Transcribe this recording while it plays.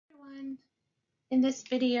In this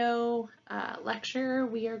video lecture,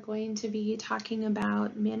 we are going to be talking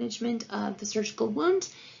about management of the surgical wound.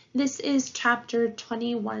 This is chapter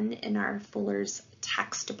 21 in our Fuller's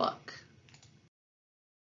textbook.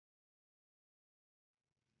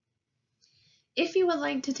 If you would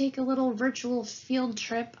like to take a little virtual field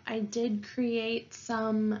trip, I did create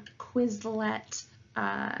some Quizlet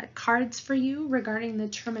cards for you regarding the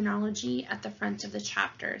terminology at the front of the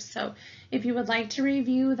chapter. So if you would like to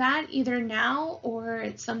review that either now or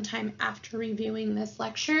at some time after reviewing this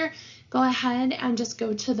lecture, go ahead and just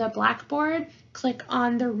go to the Blackboard, click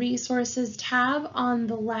on the Resources tab on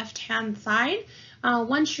the left-hand side.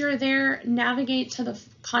 Once you're there, navigate to the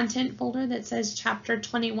content folder that says Chapter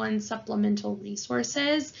 21 Supplemental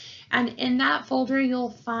Resources, and in that folder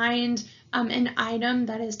you'll find an item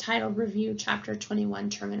that is titled Review Chapter 21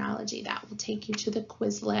 Terminology. That will take you to the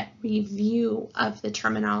Quizlet review of the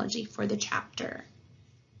terminology for the chapter.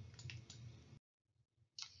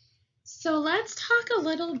 So let's talk a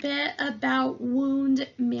little bit about wound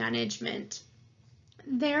management.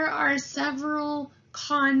 There are several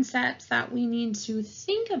concepts that we need to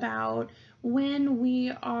think about when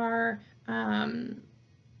we are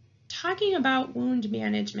talking about wound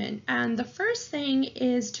management. And the first thing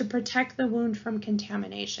is to protect the wound from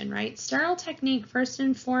contamination, right? Sterile technique first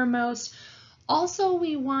and foremost. Also,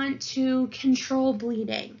 we want to control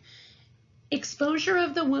bleeding. Exposure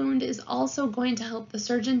of the wound is also going to help the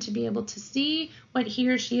surgeon to be able to see what he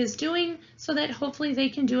or she is doing so that hopefully they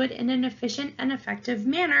can do it in an efficient and effective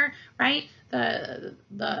manner, right? The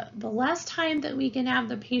less time that we can have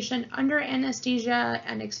the patient under anesthesia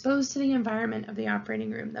and exposed to the environment of the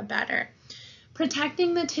operating room, the better.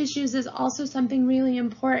 Protecting the tissues is also something really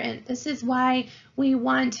important. This is why we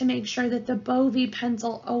want to make sure that the Bovie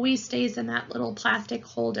pencil always stays in that little plastic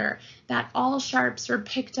holder, that all sharps are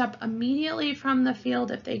picked up immediately from the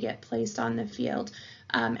field if they get placed on the field,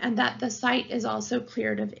 and that the site is also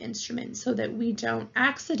cleared of instruments so that we don't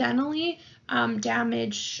accidentally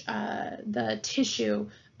damage the tissue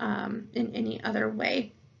in any other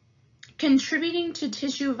way. Contributing to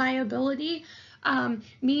tissue viability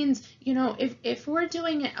means, you know, if we're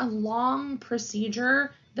doing a long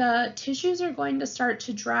procedure, the tissues are going to start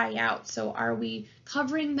to dry out. So are we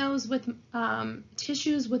covering those with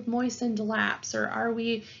tissues with moistened laps, or are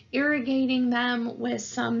we irrigating them with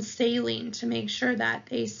some saline to make sure that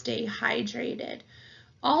they stay hydrated?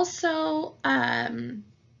 Also,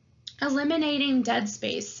 eliminating dead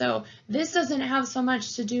space. So this doesn't have so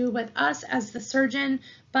much to do with us as the surgeon,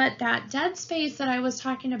 but that dead space that I was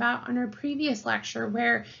talking about on our previous lecture,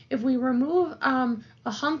 where if we remove a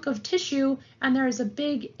hunk of tissue and there's a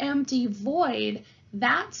big empty void,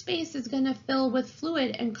 that space is going to fill with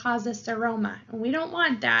fluid and cause a seroma. And we don't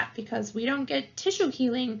want that because we don't get tissue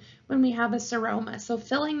healing when we have a seroma. So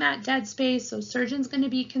filling that dead space, so surgeon's going to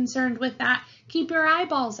be concerned with that. Keep your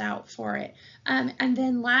eyeballs out for it. And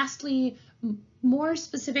then lastly, more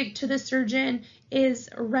specific to the surgeon, is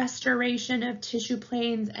restoration of tissue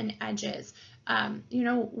planes and edges. You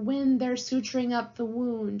know, when they're suturing up the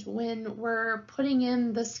wound, when we're putting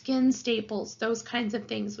in the skin staples, those kinds of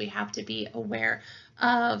things we have to be aware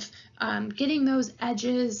of, getting those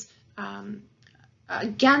edges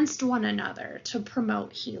against one another to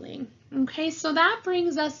promote healing. Okay, so that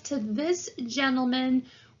brings us to this gentleman,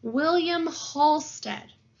 William Halsted.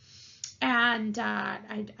 And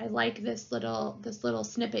I like this little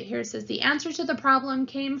snippet here. It says, the answer to the problem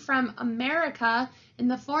came from America in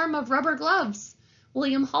the form of rubber gloves.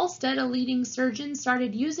 William Halsted, a leading surgeon,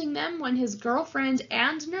 started using them when his girlfriend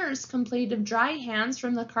and nurse complained of dry hands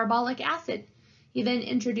from the carbolic acid. He then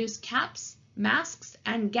introduced caps, masks,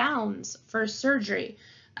 and gowns for surgery.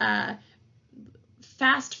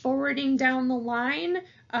 Fast forwarding down the line,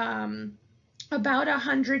 about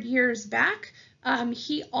 100 years back,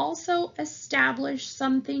 he also established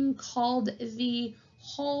something called the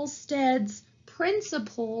Halsted's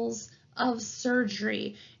Principles of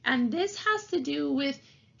Surgery, and this has to do with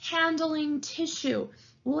handling tissue.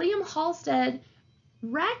 William Halsted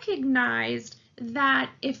recognized that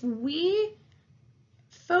if we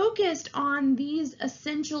focused on these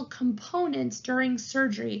essential components during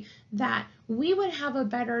surgery, that we would have a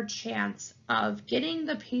better chance of getting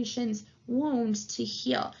the patient's wounds to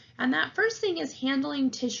heal. And that first thing is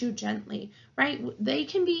handling tissue gently, right? They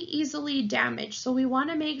can be easily damaged, so we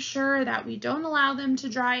want to make sure that we don't allow them to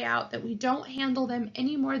dry out, that we don't handle them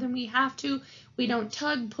any more than we have to. We don't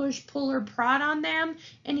tug, push, pull, or prod on them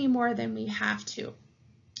any more than we have to.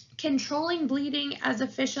 Controlling bleeding as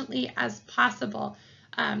efficiently as possible.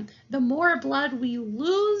 The more blood we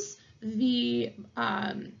lose, the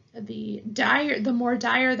the more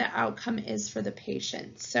dire the outcome is for the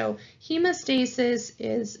patient. So hemostasis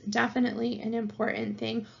is definitely an important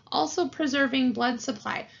thing. Also preserving blood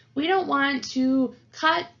supply. We don't want to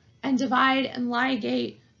cut and divide and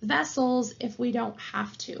ligate vessels if we don't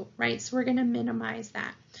have to, right? So we're going to minimize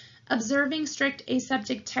that. Observing strict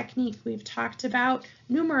aseptic technique we've talked about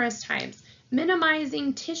numerous times.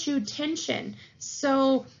 Minimizing tissue tension.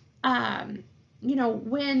 So, you know,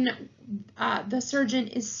 when the surgeon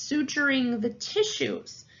is suturing the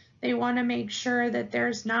tissues, they want to make sure that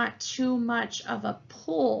there's not too much of a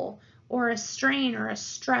pull or a strain or a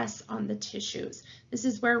stress on the tissues. This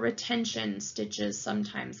is where retention stitches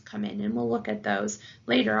sometimes come in, and we'll look at those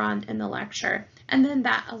later on in the lecture. And then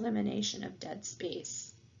that elimination of dead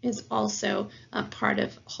space is also a part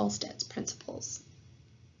of Halsted's principles.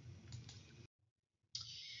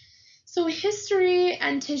 So history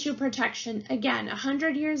and tissue protection. Again,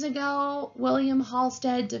 100 years ago, William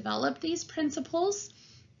Halsted developed these principles.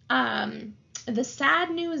 The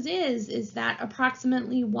sad news is that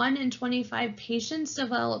approximately 1 in 25 patients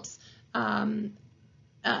develops a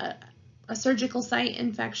surgical site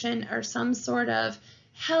infection or some sort of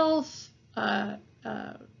health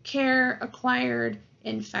care acquired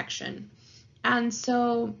infection. And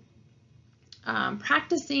so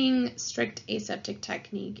practicing strict aseptic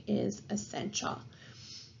technique is essential.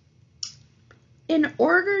 In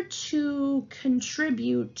order to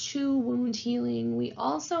contribute to wound healing, we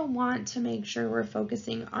also want to make sure we're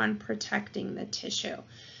focusing on protecting the tissue.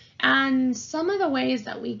 And some of the ways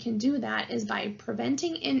that we can do that is by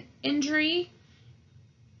preventing injury,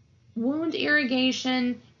 wound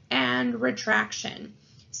irrigation, and retraction.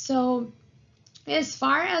 So as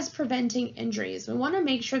far as preventing injuries, we want to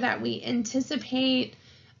make sure that we anticipate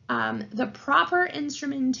the proper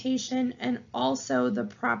instrumentation and also the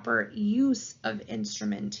proper use of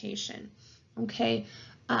instrumentation, okay?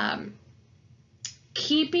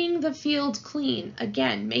 Keeping the field clean,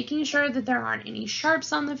 again, making sure that there aren't any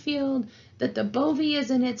sharps on the field, that the bovie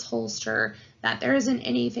is in its holster, that there isn't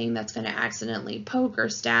anything that's going to accidentally poke or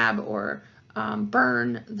stab or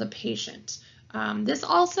burn the patient. This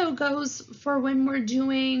also goes for when we're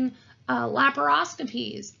doing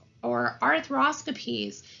laparoscopies or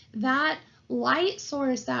arthroscopies. That light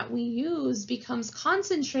source that we use becomes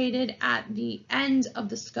concentrated at the end of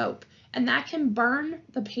the scope, and that can burn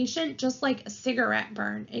the patient just like a cigarette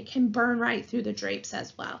burn. It can burn right through the drapes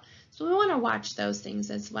as well. So we want to watch those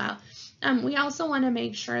things as well. We also want to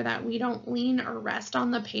make sure that we don't lean or rest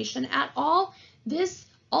on the patient at all. This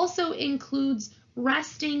also includes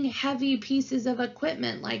resting heavy pieces of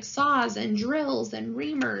equipment like saws and drills and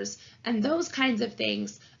reamers and those kinds of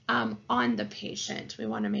things on the patient. We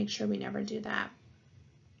want to make sure we never do that.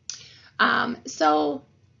 So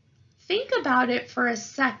think about it for a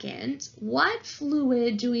second. What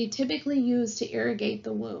fluid do we typically use to irrigate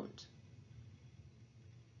the wound?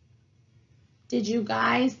 Did you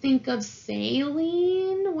guys think of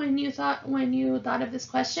saline when you thought of this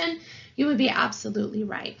question? You would be absolutely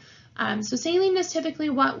right. So saline is typically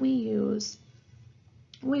what we use.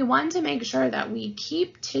 We want to make sure that we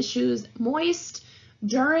keep tissues moist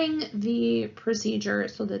during the procedure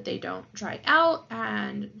so that they don't dry out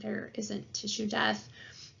and there isn't tissue death.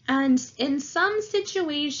 And in some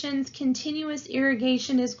situations, continuous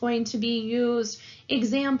irrigation is going to be used.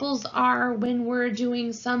 Examples are when we're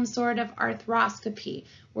doing some sort of arthroscopy.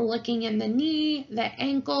 We're looking in the knee, the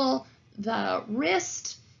ankle, the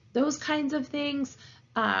wrist, those kinds of things.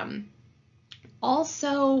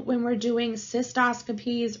 Also, when we're doing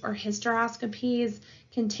cystoscopies or hysteroscopies,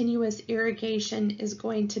 continuous irrigation is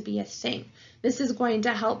going to be a thing. This is going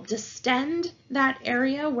to help distend that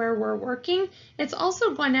area where we're working. It's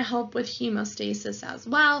also going to help with hemostasis as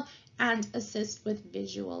well and assist with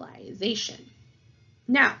visualization.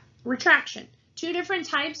 Now, retraction. Two different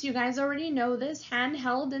types. You guys already know this,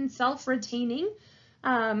 handheld and self-retaining.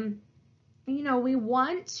 We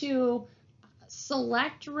want to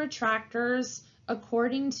select retractors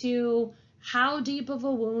according to how deep of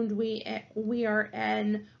a wound we are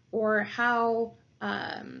in, or how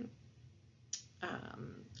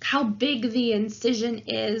big the incision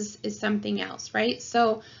is something else, right?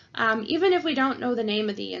 So even if we don't know the name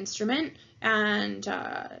of the instrument and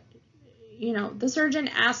the surgeon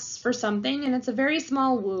asks for something and it's a very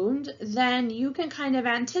small wound, then you can kind of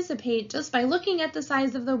anticipate just by looking at the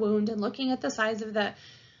size of the wound and looking at the size of the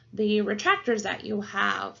retractors that you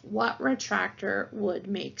have, what retractor would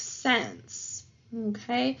make sense,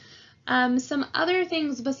 okay? Some other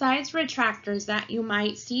things besides retractors that you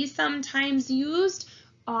might see sometimes used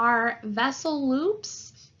are vessel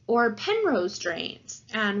loops or Penrose drains.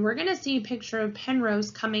 And we're gonna see a picture of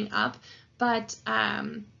Penrose coming up, but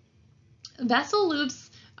Vessel loops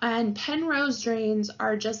and Penrose drains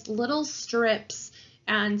are just little strips,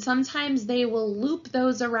 and sometimes they will loop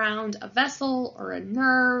those around a vessel or a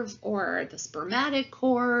nerve or the spermatic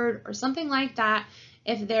cord or something like that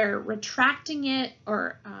if they're retracting it,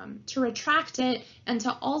 or to retract it and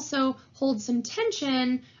to also hold some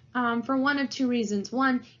tension for one of two reasons.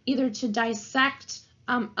 One, either to dissect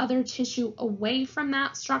other tissue away from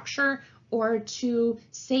that structure, or to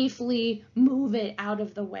safely move it out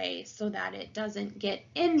of the way so that it doesn't get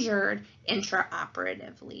injured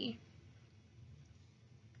intraoperatively.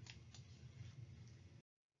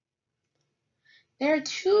 There are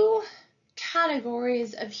two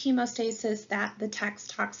categories of hemostasis that the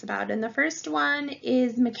text talks about, and the first one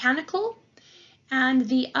is mechanical and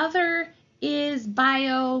the other is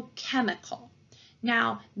biochemical.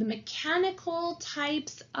 Now, the mechanical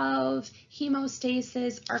types of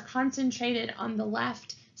hemostasis are concentrated on the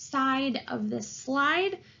left side of this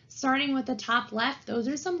slide. Starting with the top left, those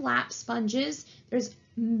are some lap sponges. There's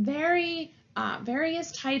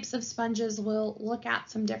various types of sponges. We'll look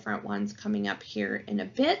at some different ones coming up here in a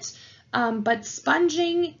bit. But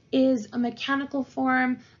sponging is a mechanical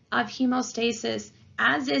form of hemostasis,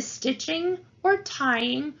 as is stitching or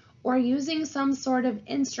tying or using some sort of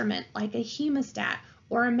instrument like a hemostat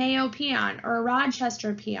or a Mayo Pion or a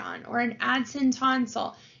Rochester Pion or an Adson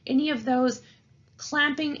tonsil, any of those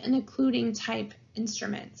clamping and occluding type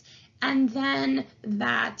instruments. And then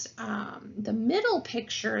that the middle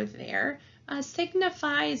picture there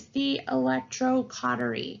signifies the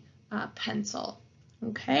electrocautery pencil,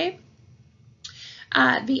 okay?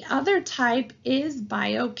 The other type is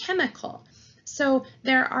biochemical. So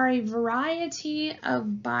there are a variety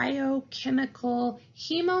of biochemical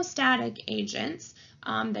hemostatic agents.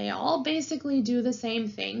 They all basically do the same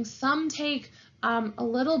thing. Some take a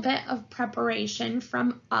little bit of preparation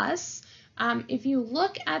from us. If you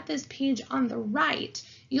look at this page on the right,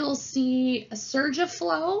 you'll see a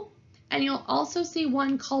Surgiflow, and you'll also see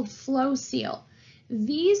one called Flow-Seal.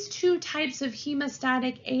 These two types of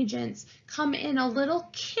hemostatic agents come in a little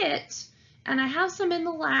kit, and I have some in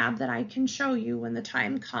the lab that I can show you when the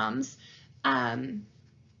time comes.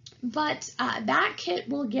 But that kit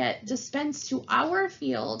will get dispensed to our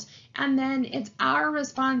field, and then it's our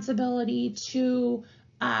responsibility to,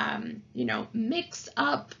 mix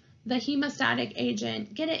up the hemostatic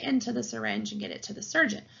agent, get it into the syringe, and get it to the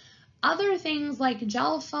surgeon. Other things like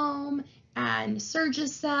gel foam and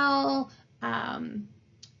Surgicel,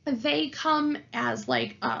 they come as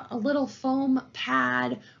like a little foam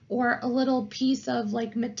pad or a little piece of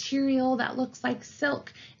like material that looks like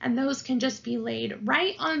silk, and those can just be laid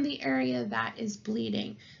right on the area that is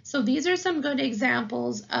bleeding. So these are some good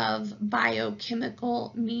examples of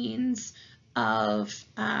biochemical means of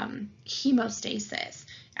hemostasis.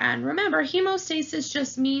 And remember, hemostasis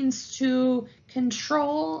just means to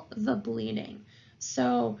control the bleeding.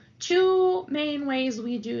 So two main ways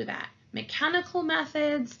we do that: mechanical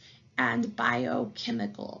methods and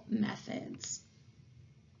biochemical methods.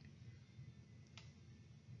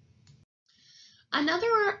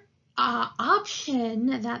 Another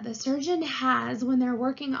option that the surgeon has when they're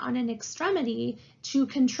working on an extremity to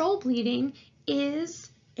control bleeding is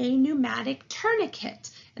a pneumatic tourniquet.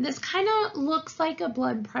 And this kind of looks like a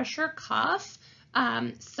blood pressure cuff.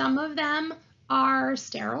 Some of them are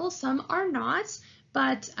sterile, some are not.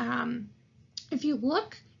 But if you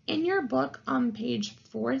look in your book on page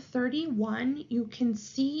 431, you can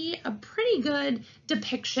see a pretty good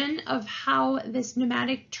depiction of how this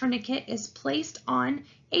pneumatic tourniquet is placed on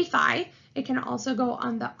a thigh. It can also go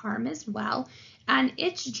on the arm as well. And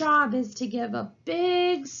its job is to give a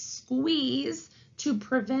big squeeze to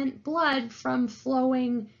prevent blood from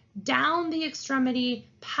flowing down the extremity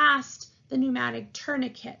past the pneumatic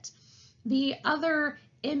tourniquet. The other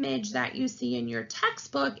image that you see in your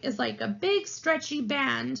textbook is like a big stretchy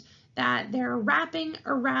band that they're wrapping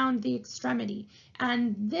around the extremity.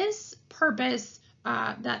 And this purpose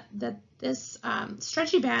that this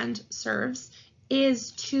stretchy band serves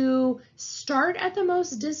is to start at the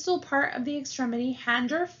most distal part of the extremity,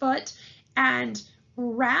 hand or foot, and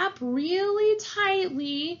wrap really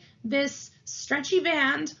tightly this stretchy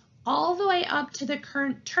band all the way up to the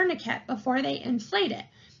current tourniquet before they inflate it.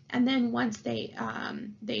 And then once they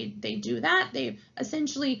do that, they've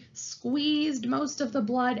essentially squeezed most of the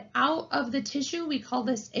blood out of the tissue. We call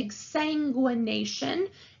this exsanguination,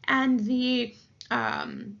 and the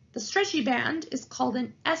stretchy band is called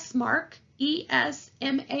an S-mark,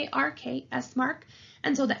 E-S-M-A-R-K, S-mark.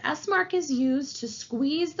 And so the S-mark is used to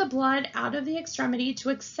squeeze the blood out of the extremity to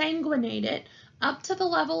exsanguinate it up to the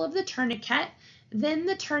level of the tourniquet. then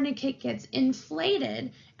the tourniquet gets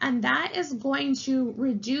inflated, and that is going to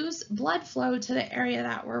reduce blood flow to the area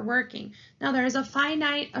that we're working. Now, there's a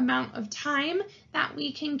finite amount of time that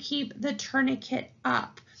we can keep the tourniquet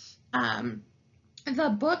up. The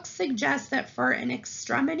book suggests that for an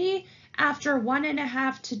extremity, after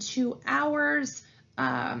 1.5 to 2 hours,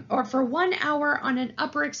 or for 1 hour on an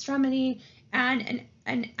upper extremity and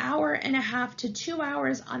an hour and a half to 2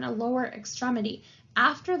 hours on a lower extremity.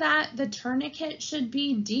 After that, the tourniquet should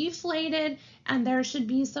be deflated, and there should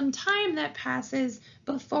be some time that passes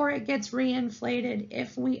before it gets reinflated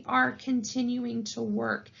if we are continuing to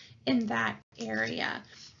work in that area.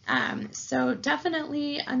 So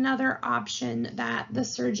definitely another option that the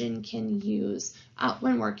surgeon can use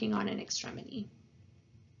when working on an extremity.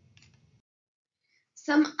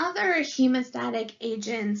 Some other hemostatic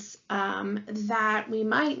agents that we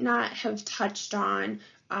might not have touched on,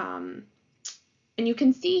 and you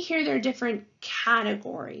can see here there are different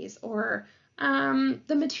categories or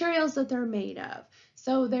the materials that they're made of.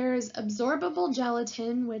 So there's absorbable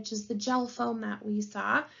gelatin, which is the gel foam that we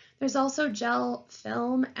saw. There's also gel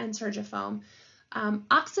film and Surgifoam.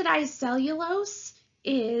 Oxidized cellulose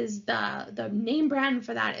is the name brand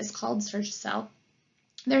for that is called Surgicel.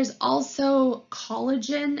 There's also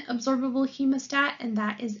collagen absorbable hemostat, and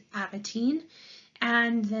that is Avitene.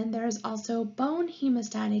 And then there's also bone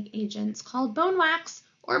hemostatic agents called bone wax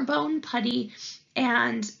or bone putty.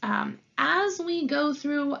 And as we go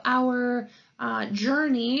through our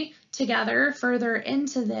journey together further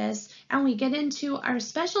into this and we get into our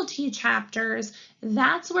specialty chapters,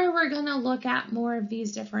 that's where we're going to look at more of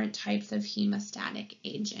these different types of hemostatic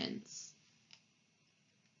agents.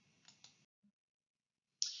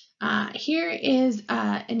 Here is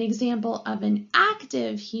an example of an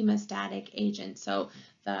active hemostatic agent. So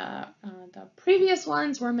the previous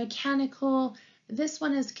ones were mechanical. This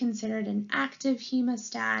one is considered an active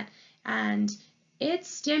hemostat, and it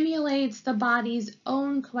stimulates the body's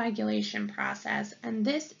own coagulation process, and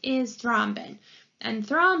this is thrombin. And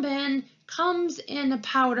thrombin comes in a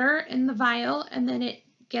powder in the vial, and then it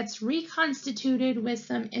gets reconstituted with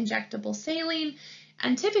some injectable saline,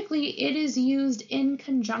 and typically it is used in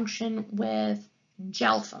conjunction with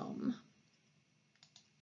gel foam.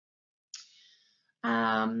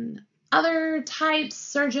 Other types,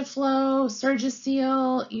 Surgiflow,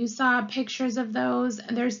 Surgiseal, you saw pictures of those,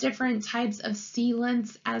 and there's different types of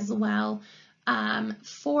sealants as well.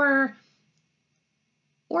 For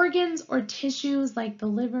organs or tissues like the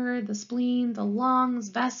liver, the spleen, the lungs,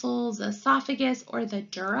 vessels, the esophagus, or the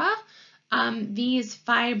dura, these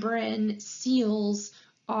fibrin seals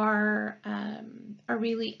are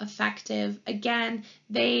really effective. Again,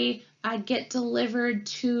 they get delivered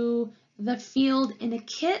to the field in a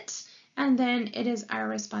kit, and then it is our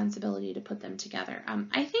responsibility to put them together.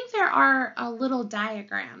 I think there are little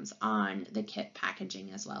diagrams on the kit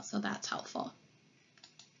packaging as well, so that's helpful.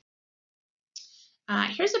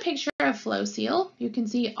 Here's a picture of FlowSeal. You can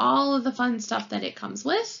see all of the fun stuff that it comes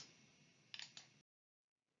with.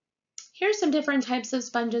 Here's some different types of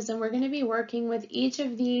sponges, and we're going to be working with each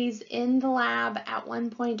of these in the lab at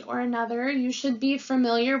one point or another. You should be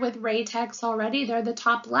familiar with Raytex already. They're the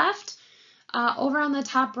top left. Over on the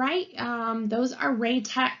top right, those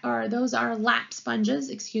are lap sponges,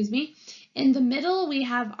 excuse me. In the middle, we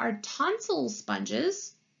have our tonsil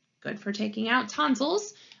sponges, good for taking out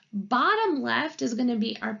tonsils. Bottom left is going to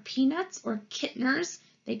be our peanuts or Kittners.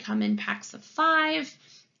 They come in packs of 5.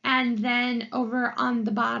 And then over on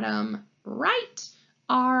the bottom right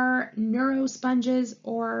are neuro sponges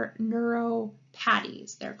or neuro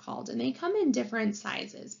patties, they're called. And they come in different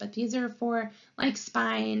sizes, but these are for like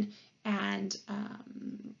spine and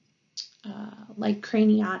like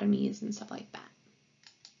craniotomies and stuff like that.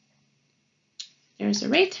 There's a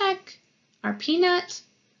Raytec, our peanut,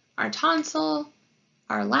 our tonsil,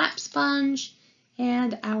 our lap sponge,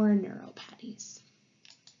 and our neuro patties.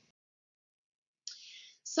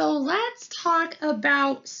 So let's talk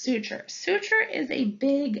about suture. Suture is a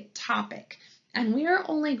big topic, and we are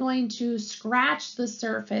only going to scratch the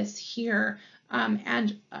surface here.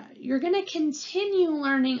 You're going to continue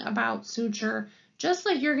learning about suture, just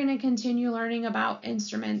like you're going to continue learning about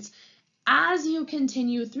instruments as you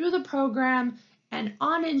continue through the program and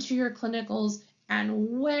on into your clinicals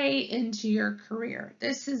and way into your career.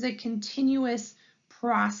 This is a continuous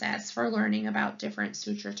process for learning about different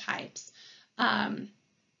suture types.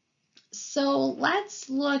 So let's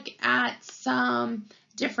look at some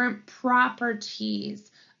different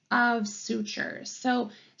properties of sutures.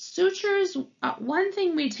 So sutures, one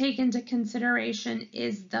thing we take into consideration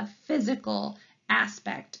is the physical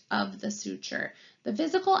aspect of the suture. The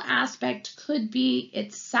physical aspect could be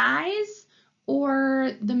its size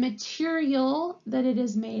or the material that it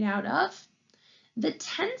is made out of. The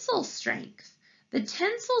tensile strength. The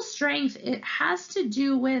tensile strength, it has to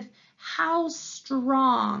do with how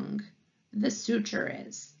strong the suture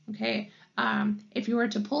is, okay? If you were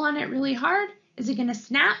to pull on it really hard, is it gonna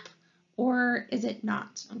snap or is it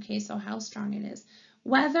not? Okay, so how strong it is.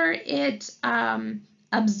 Whether it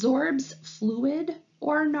absorbs fluid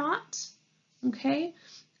or not, okay?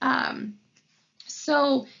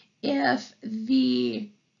 So if the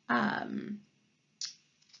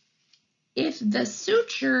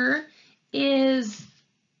suture is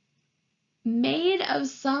made of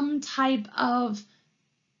some type of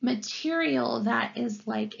material that is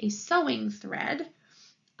like a sewing thread,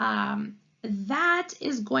 that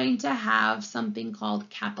is going to have something called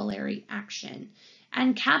capillary action.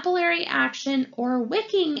 And capillary action or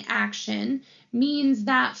wicking action means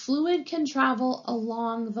that fluid can travel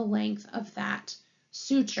along the length of that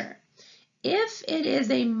suture. If it is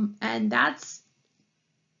and that's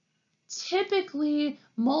typically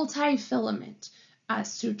multi-filament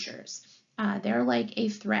sutures. They're like a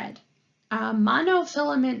thread.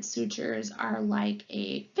 Monofilament sutures are like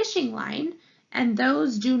a fishing line, and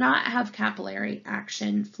those do not have capillary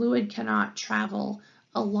action. Fluid cannot travel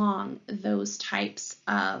along those types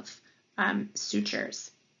of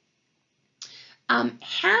sutures.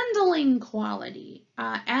 Handling quality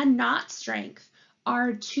and knot strength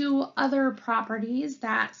are two other properties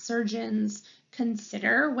that surgeons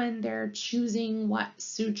consider when they're choosing what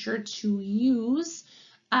suture to use.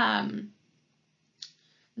 The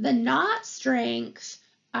knot strength,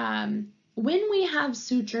 when we have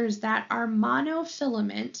sutures that are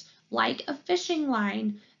monofilament, like a fishing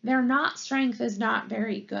line, their knot strength is not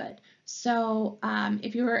very good. So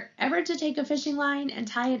if you were ever to take a fishing line and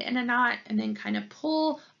tie it in a knot and then kind of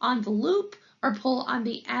pull on the loop or pull on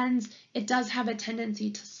the ends, it does have a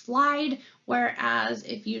tendency to slide, whereas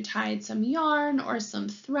if you tied some yarn or some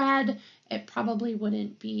thread, it probably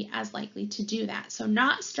wouldn't be as likely to do that. So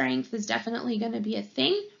knot strength is definitely going to be a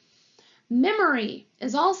thing. Memory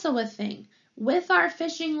is also a thing. With our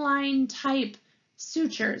fishing line type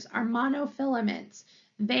sutures, our monofilaments,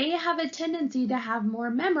 they have a tendency to have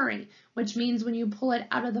more memory, which means when you pull it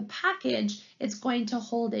out of the package, it's going to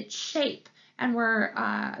hold its shape. And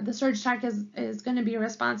the Surge Tech is going to be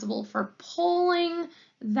responsible for pulling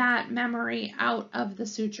that memory out of the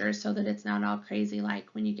suture so that it's not all crazy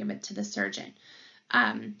like when you give it to the surgeon.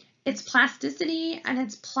 Its plasticity and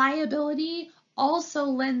its pliability also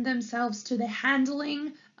lend themselves to the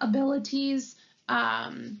handling abilities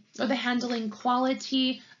or the handling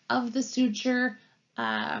quality of the suture.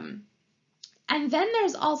 And then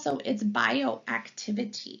there's also its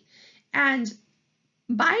bioactivity. And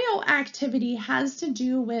bioactivity has to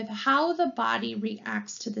do with how the body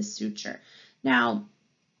reacts to the suture. Now,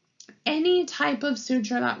 any type of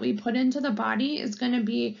suture that we put into the body is going to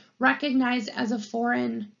be recognized as a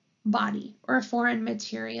foreign body or a foreign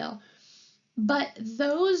material. But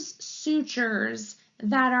those sutures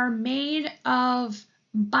that are made of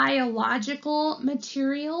biological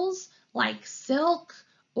materials like silk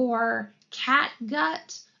or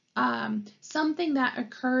catgut, something that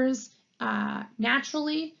occurs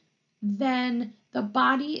naturally, then the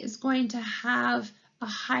body is going to have a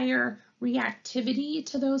higher reactivity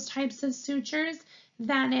to those types of sutures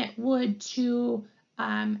than it would to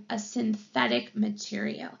a synthetic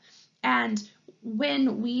material. And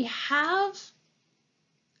when we have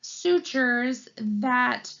sutures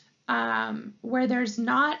that where there's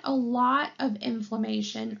not a lot of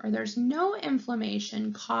inflammation or there's no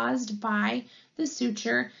inflammation caused by the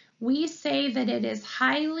suture, we say that it is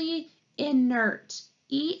highly inert,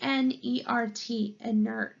 E-N-E-R-T,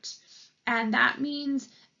 inert. And that means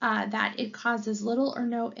that it causes little or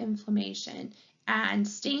no inflammation. And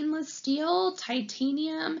stainless steel,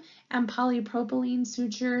 titanium, and polypropylene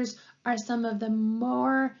sutures are some of the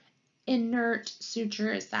more inert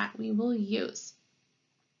sutures that we will use.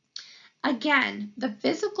 Again, the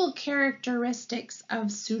physical characteristics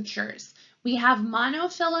of sutures. We have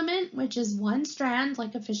monofilament, which is one strand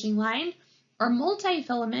like a fishing line, or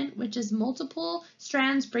multifilament, which is multiple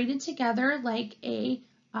strands braided together like a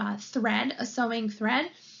thread, a sewing thread.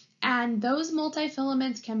 And those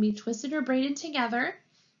multifilaments can be twisted or braided together,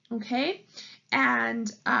 okay?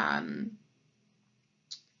 And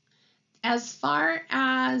as far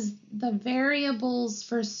as the variables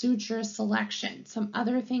for suture selection, some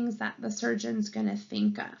other things that the surgeon's going to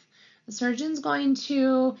think of. The surgeon's going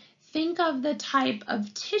to think of the type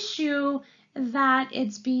of tissue that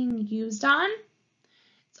it's being used on.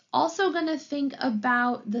 It's also going to think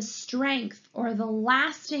about the strength or the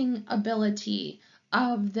lasting ability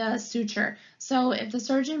of the suture. So if the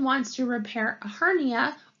surgeon wants to repair a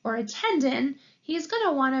hernia or a tendon, he's going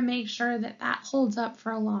to want to make sure that that holds up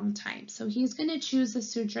for a long time. So he's going to choose a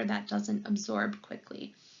suture that doesn't absorb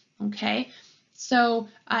quickly. Okay, so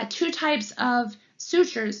two types of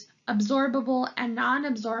sutures, absorbable and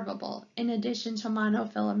non-absorbable, in addition to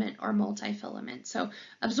monofilament or multifilament. So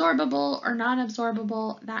absorbable or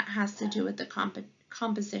non-absorbable, that has to do with the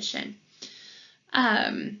composition.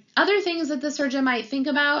 Other things that the surgeon might think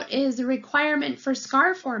about is the requirement for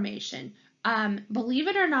scar formation. Believe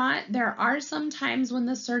it or not, there are some times when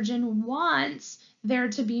the surgeon wants there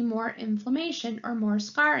to be more inflammation or more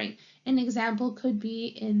scarring. An example could be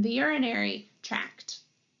in the urinary tract.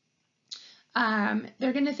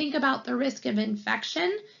 They're going to think about the risk of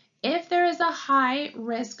infection. If there is a high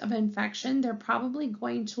risk of infection, they're probably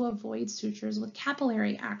going to avoid sutures with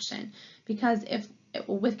capillary action, because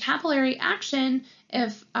with capillary action,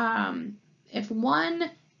 if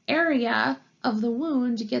one area of the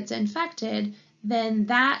wound gets infected, then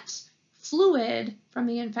that fluid from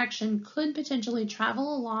the infection could potentially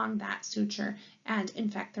travel along that suture and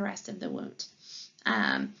infect the rest of the wound.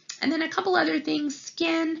 And then a couple other things,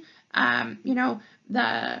 skin, you know,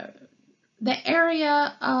 the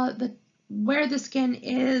area where the skin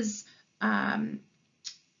is,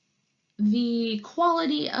 the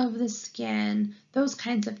quality of the skin, those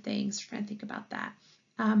kinds of things. We're going to think about that.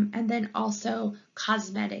 And then also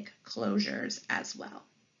cosmetic closures as well.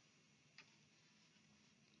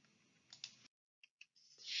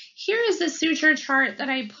 Here is the suture chart that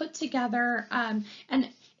I put together, and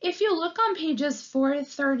if you look on pages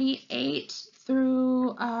 438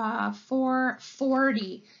 through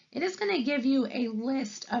 440, it is going to give you a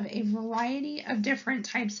list of a variety of different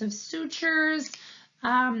types of sutures,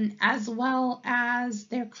 as well as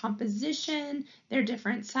their composition, their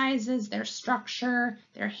different sizes, their structure,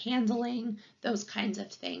 their handling, those kinds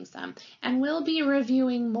of things. And we'll be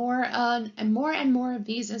reviewing more and more of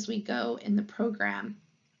these as we go in the program.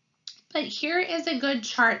 But here is a good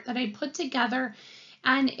chart that I put together,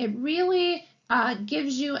 and it really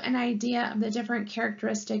gives you an idea of the different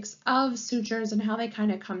characteristics of sutures and how they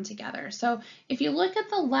kind of come together. So if you look at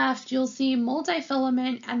the left, you'll see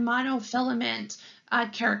multifilament and monofilament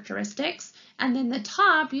characteristics, and then the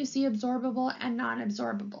top you see absorbable and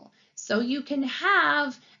non-absorbable. So you can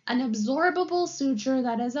have an absorbable suture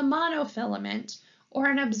that is a monofilament, or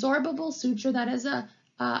an absorbable suture that is a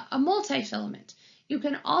multifilament. You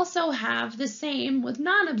can also have the same with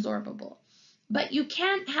non-absorbable, but you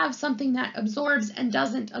can't have something that absorbs and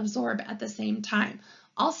doesn't absorb at the same time.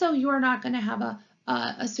 Also, you are not going to have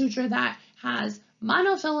a suture that has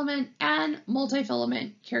monofilament and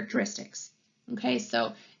multifilament characteristics. Okay,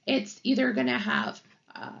 so it's either going to have,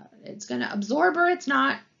 it's going to absorb or it's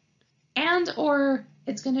not, and or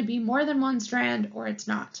it's going to be more than one strand or it's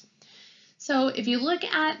not. So if you look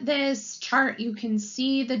at this chart, you can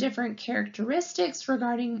see the different characteristics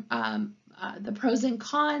regarding the pros and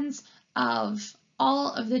cons of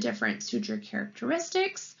all of the different suture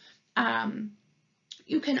characteristics.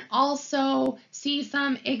 You can also see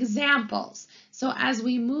some examples. So as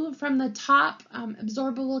we move from the top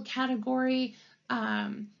absorbable category,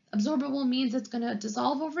 absorbable means it's going to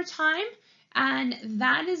dissolve over time, and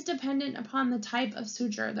that is dependent upon the type of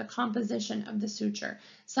suture, the composition of the suture.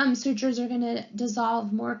 Some sutures are going to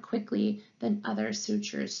dissolve more quickly than other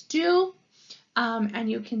sutures do,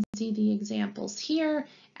 and you can see the examples here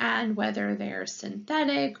and whether they're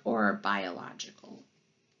synthetic or biological.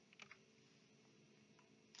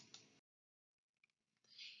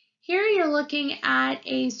 Here you're looking at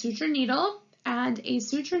a suture needle, and a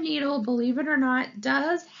suture needle, believe it or not,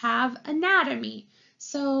 does have anatomy.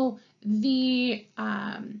 So the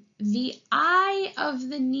eye of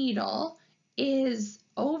the needle is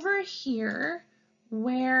over here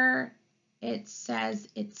where it says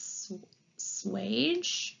it's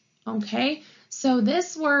swage. Okay, so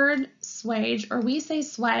this word swage, or we say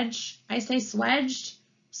swedge, I say swedged,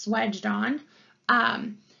 swedged on.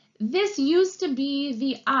 This used to be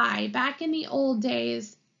the eye back in the old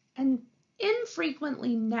days, and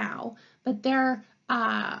infrequently now, but there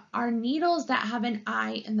are needles that have an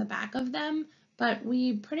eye in the back of them, but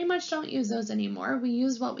we pretty much don't use those anymore. We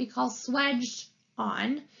use what we call swedged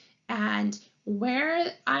on, and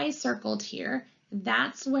where I circled here,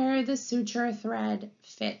 that's where the suture thread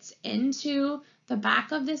fits into the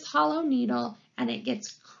back of this hollow needle, and it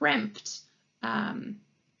gets crimped.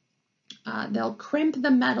 They'll crimp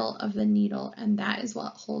the metal of the needle, and that is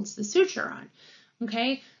what holds the suture on.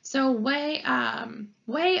 Okay, so way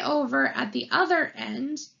over at the other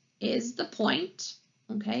end is the point.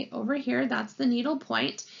 Okay, over here, that's the needle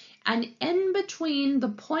point, And in between the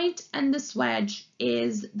point and this wedge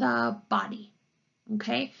is the body.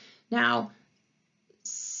 Okay, now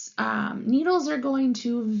needles are going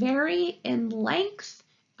to vary in length,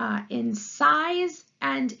 in size,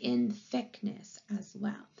 and in thickness as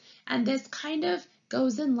well. And this kind of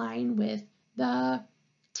goes in line with the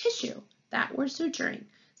tissue that we're suturing.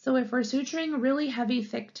 So if we're suturing really heavy,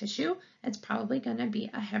 thick tissue, it's probably going to be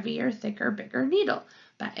a heavier, thicker, bigger needle.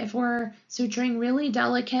 But if we're suturing really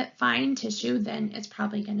delicate, fine tissue, then it's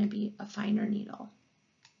probably going to be a finer needle.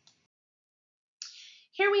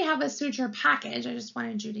 Here we have a suture package. I just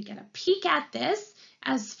wanted you to get a peek at this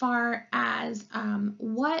as far as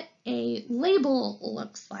what a label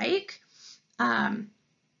looks like.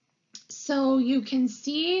 So you can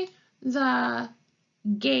see the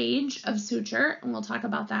gauge of suture, and we'll talk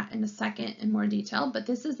about that in a second in more detail, but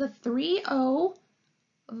this is a 3-0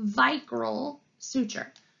 Vicryl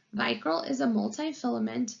suture. Vicryl is a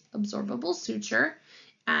multi-filament absorbable suture,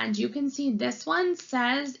 and you can see this one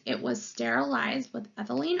says it was sterilized with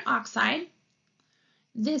ethylene oxide.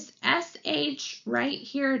 This SH right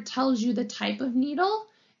here tells you the type of needle,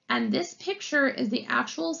 and this picture is the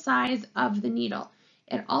actual size of the needle.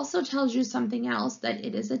 It also tells you something else, that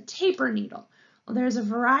it is a taper needle. Well, there's a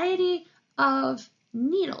variety of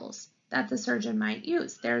needles that the surgeon might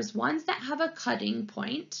use. There's ones that have a cutting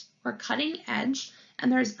point or cutting edge,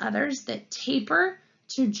 and there's others that taper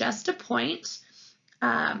to just a point.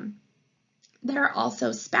 There are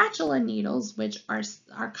also spatula needles, which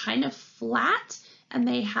are kind of flat, and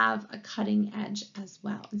they have a cutting edge as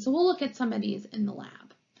well. And so we'll look at some of these in the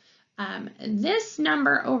lab. This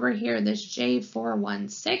number over here, this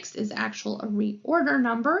J416, is actual a reorder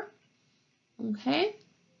number. Okay.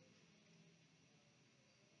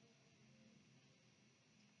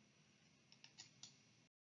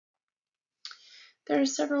 There are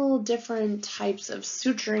several different types of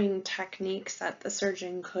suturing techniques that the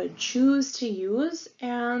surgeon could choose to use,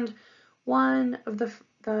 and one of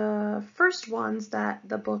the first ones that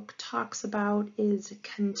the book talks about is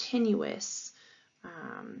continuous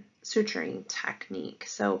suturing technique.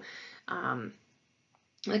 So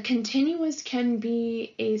a continuous can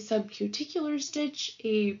be a subcuticular stitch,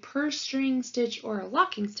 a purse string stitch, or a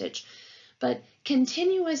locking stitch, but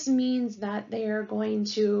continuous means that they are going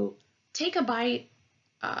to take a bite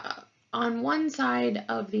on one side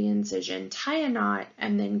of the incision, tie a knot,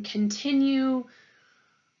 and then continue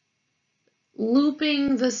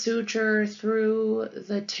looping the suture through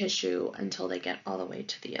the tissue until they get all the way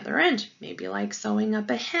to the other end. Maybe like sewing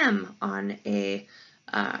up a hem on a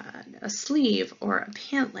sleeve or a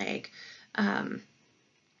pant leg. A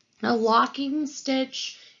locking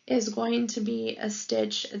stitch is going to be a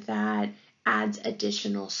stitch that adds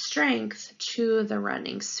additional strength to the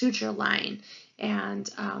running suture line. And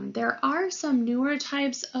there are some newer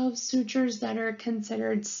types of sutures that are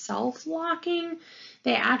considered self-locking.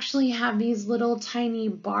 They actually have these little tiny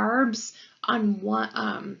barbs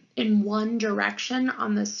on in one direction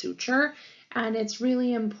on the suture, and it's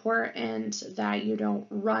really important that you don't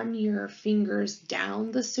run your fingers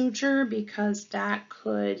down the suture because that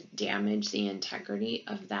could damage the integrity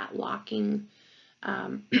of that locking,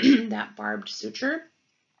 that barbed suture.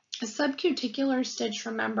 A subcuticular stitch,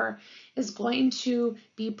 remember, is going to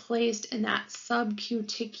be placed in that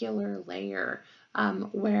subcuticular layer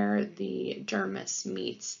where the dermis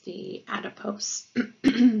meets the adipose.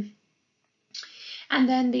 And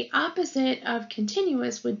then the opposite of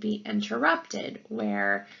continuous would be interrupted,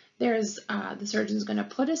 where there's the surgeon's going to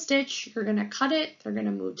put a stitch, you're going to cut it, they're going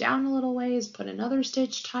to move down a little ways, put another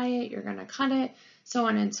stitch, tie it, you're going to cut it, so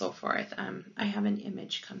on and so forth. I have an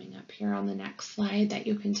image coming up here on the next slide that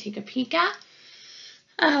you can take a peek at.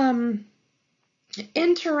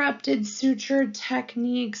 Interrupted suture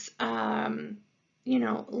techniques, you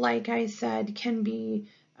know, like I said, can be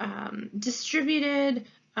distributed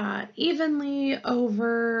evenly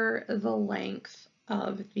over the length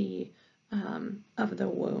of the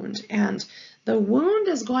wound, and the wound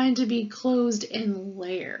is going to be closed in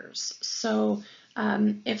layers. So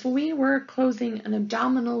if we were closing an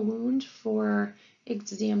abdominal wound, for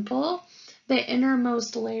example, the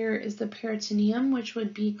innermost layer is the peritoneum, which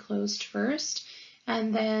would be closed first,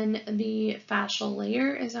 and then the fascial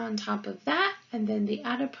layer is on top of that, and then the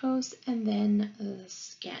adipose, and then the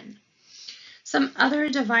skin. Some other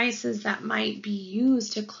devices that might be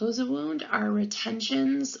used to close a wound are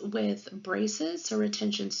retentions with braces, so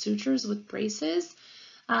retention sutures with braces.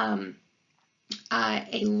 A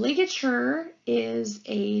ligature is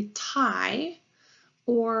a tie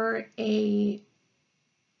or a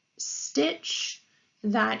stitch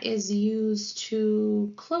that is used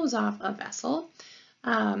to close off a vessel.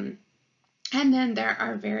 And then there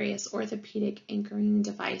are various orthopedic anchoring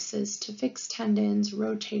devices to fix tendons,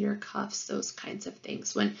 rotator cuffs, those kinds of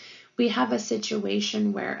things. When we have a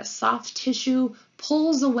situation where a soft tissue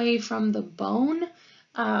pulls away from the bone,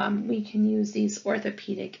 we can use these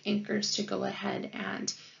orthopedic anchors to go ahead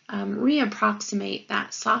and reapproximate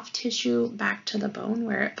that soft tissue back to the bone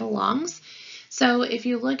where it belongs. So if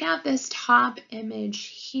you look at this top image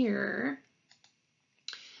here,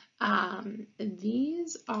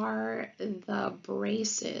 these are the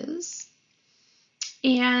braces,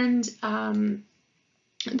 and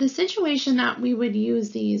the situation that we would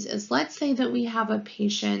use these is, let's say that we have a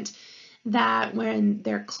patient that when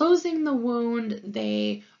they're closing the wound,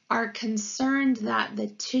 they are concerned that the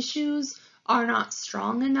tissues are not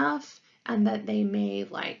strong enough and that they may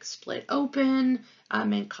like split open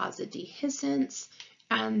and cause a dehiscence.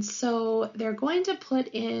 And so they're going to put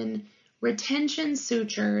in retention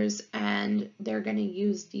sutures, and they're going to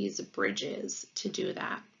use these bridges to do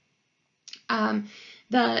that.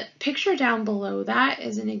 The picture down below that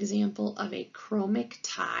is an example of a chromic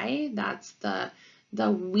tie. That's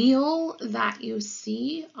the wheel that you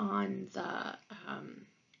see on the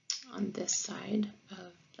on this side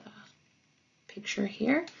of the picture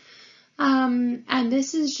here. And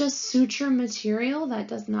this is just suture material that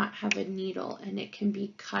does not have a needle, and it can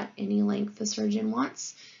be cut any length the surgeon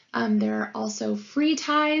wants. There are also free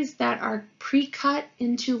ties that are pre-cut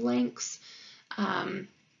into lengths.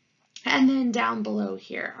 And then down below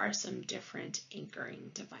here are some different anchoring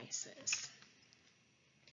devices.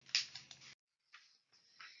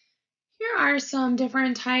 Here are some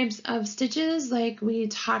different types of stitches like we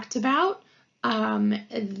talked about.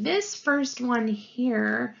 This first one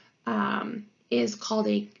here is called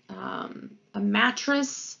a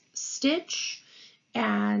mattress stitch,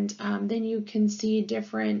 and then you can see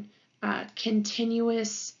different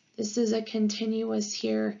continuous. This is a continuous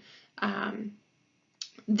here.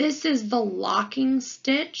 This is the locking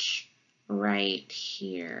stitch right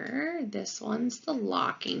here. This one's the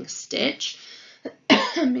locking stitch.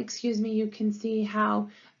 Excuse me, you can see how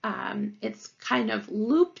it's kind of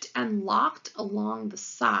looped and locked along the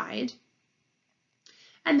side.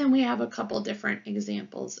 And then we have a couple different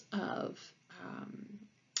examples of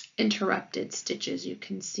interrupted stitches. You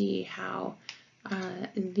can see how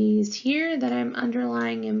these here that I'm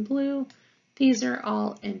underlying in blue, these are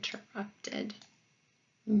all interrupted.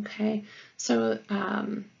 Okay, so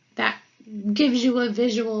that gives you a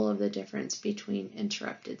visual of the difference between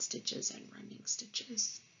interrupted stitches and running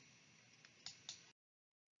stitches.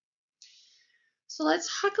 So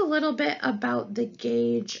let's talk a little bit about the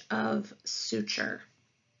gauge of suture.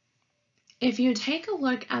 If you take a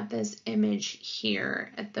look at this image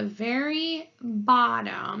here, at the very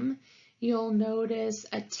bottom, you'll notice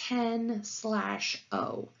a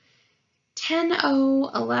 10/0.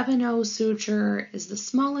 10/0, 11/0 suture is the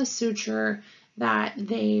smallest suture that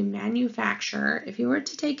they manufacture. If you were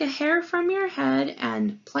to take a hair from your head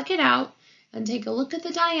and pluck it out and take a look at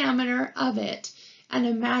the diameter of it and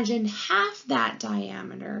imagine half that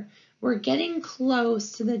diameter, we're getting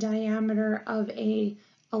close to the diameter of a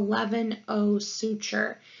 11/0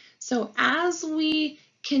 suture. So as we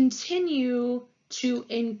continue to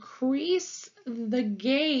increase the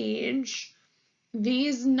gauge,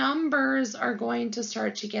 these numbers are going to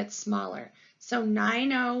start to get smaller. So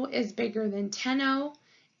 9/0 is bigger than 10/0,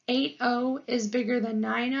 8/0 is bigger than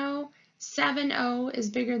 9/0, 7/0 is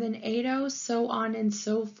bigger than 8/0, so on and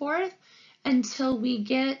so forth, until we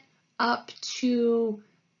get up to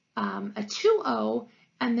a 2/0,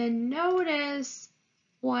 and then notice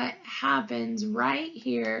what happens right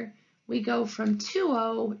here. We go from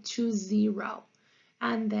 2/0 to 0,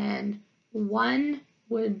 and then 1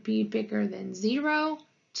 would be bigger than 0,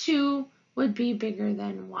 2 would be bigger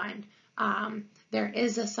than 1. There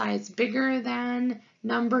is a size bigger than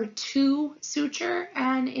number 2 suture,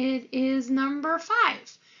 and it is number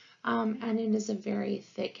 5. And it is a very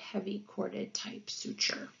thick, heavy corded type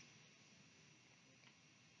suture.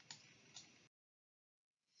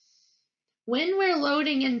 When we're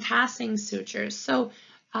loading and passing sutures, so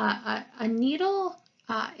a needle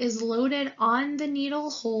is loaded on the needle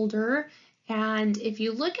holder, and if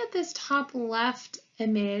you look at this top left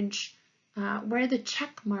image where the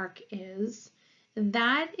check mark is,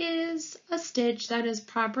 that is a stitch that is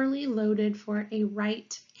properly loaded for a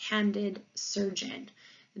right-handed surgeon.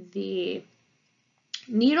 The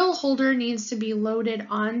needle holder needs to be loaded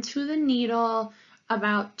onto the needle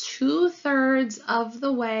about 2/3 of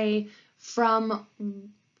the way from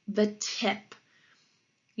the tip.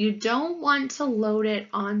 You don't want to load it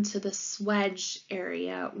onto the swedge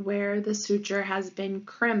area where the suture has been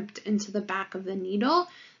crimped into the back of the needle.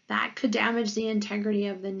 that could damage the integrity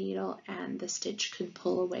of the needle and the stitch could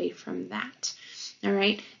pull away from that. All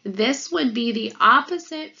right, this would be the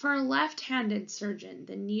opposite for a left-handed surgeon.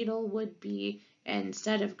 The needle would be,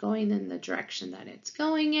 instead of going in the direction that it's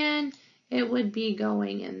going in, it would be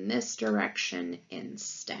going in this direction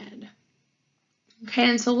instead. Okay,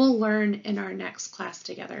 and so we'll learn in our next class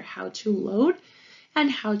together how to load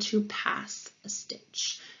and how to pass a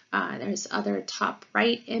stitch. There's other top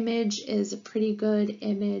right image is a pretty good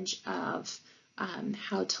image of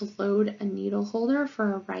how to load a needle holder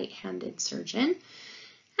for a right-handed surgeon.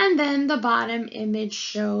 And then the bottom image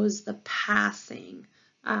shows the passing.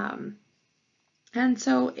 And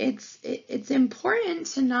so it's important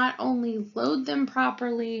to not only load them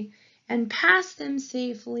properly and pass them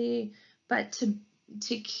safely, but to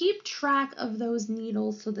keep track of those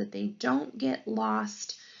needles so that they don't get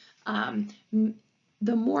lost.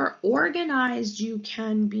 The more organized you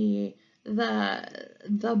can be,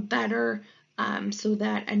 the better, so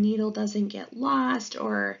that a needle doesn't get lost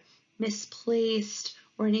or misplaced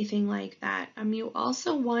or anything like that. You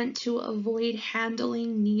also want to avoid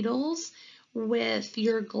handling needles with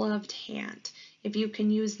your gloved hand. If you can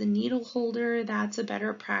use the needle holder, that's a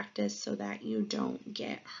better practice so that you don't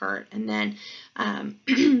get hurt. And then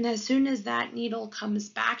as soon as that needle comes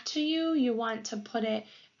back to you, you want to put it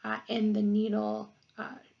in the needle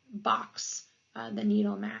box, the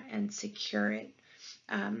needle mat, and secure it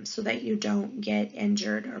so that you don't get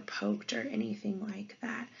injured or poked or anything like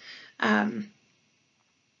that.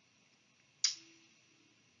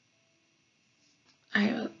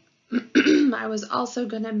 I was also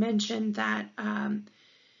going to mention that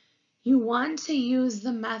you want to use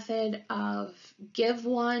the method of give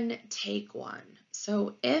one, take one.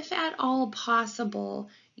 So if at all possible,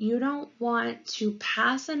 you don't want to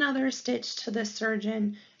pass another stitch to the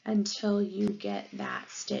surgeon until you get that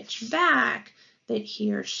stitch back that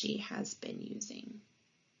he or she has been using.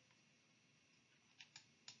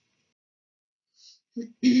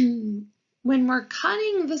 When we're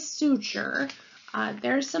cutting the suture,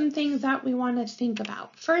 there's some things that we want to think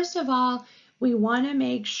about. First of all, we want to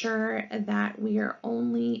make sure that we are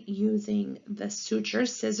only using the suture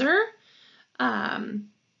scissor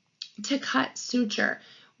to cut suture.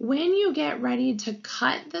 When you get ready to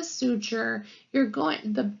cut the suture,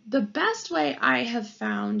 the best way I have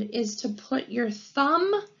found is to put your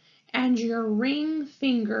thumb and your ring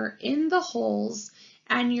finger in the holes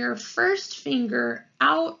and your first finger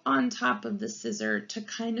out on top of the scissor to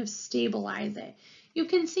kind of stabilize it. You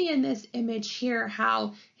can see in this image here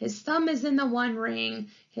how his thumb is in the one ring,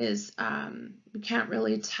 you can't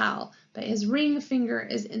really tell, but his ring finger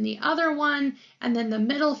is in the other one, and then the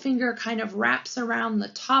middle finger kind of wraps around the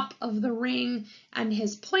top of the ring, and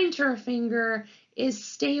his pointer finger is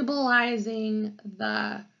stabilizing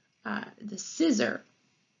the scissor.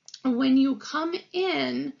 When you come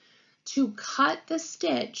in to cut the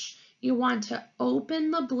stitch, you want to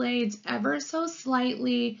open the blades ever so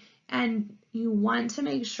slightly, and you want to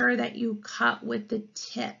make sure that you cut with the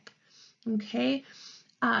tip, okay?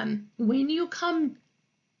 When you come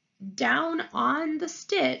down on the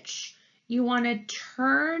stitch, you want to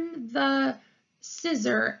turn the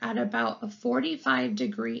scissor at about a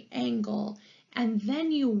 45-degree angle, and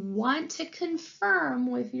then you want to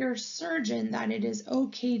confirm with your surgeon that it is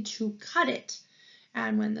okay to cut it.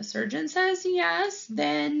 And when the surgeon says yes,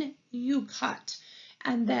 then you cut.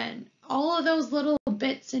 And then all of those little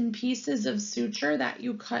bits and pieces of suture that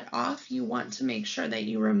you cut off, you want to make sure that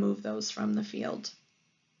you remove those from the field.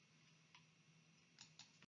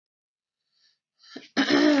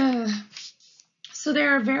 So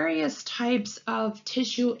there are various types of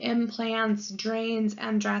tissue implants, drains,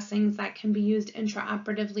 and dressings that can be used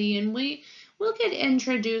intraoperatively, and we'll get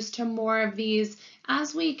introduced to more of these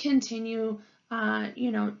as we continue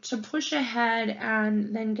to push ahead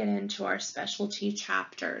and then get into our specialty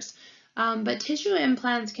chapters. But tissue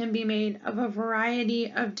implants can be made of a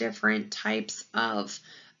variety of different types of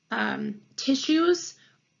tissues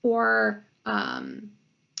or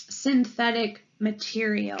synthetic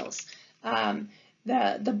materials.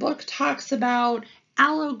 The book talks about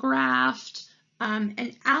allograft, and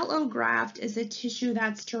allograft is a tissue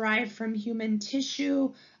that's derived from human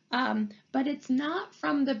tissue, but it's not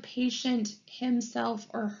from the patient himself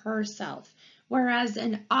or herself, whereas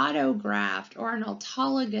an autograft or an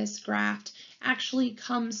autologous graft actually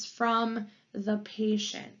comes from the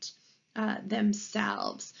patient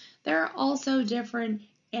themselves. There are also different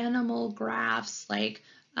animal grafts like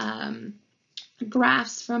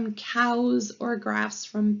grafts from cows or grafts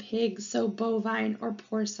from pigs, so bovine or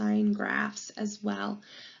porcine grafts as well.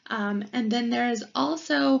 And then there is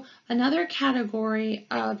also another category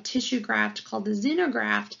of tissue graft called the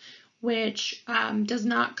xenograft, which does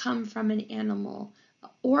not come from an animal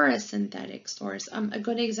or a synthetic source. A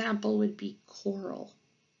good example would be coral.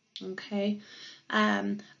 Okay.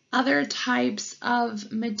 Other types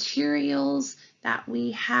of materials that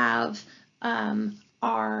we have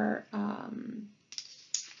are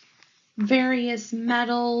various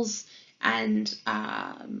metals, and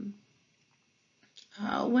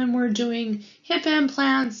when we're doing hip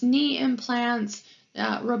implants, knee implants,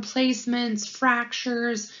 replacements,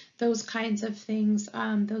 fractures, those kinds of things,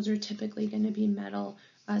 those are typically going to be metal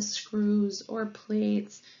screws or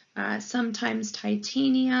plates. Sometimes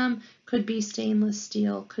titanium, could be stainless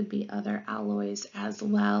steel, could be other alloys as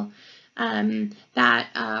well. That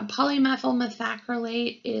polymethyl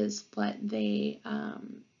methacrylate is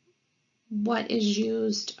what is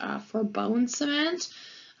used for bone cement.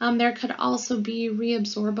 There could also be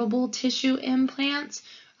reabsorbable tissue implants.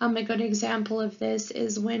 A good example of this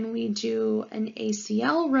is when we do an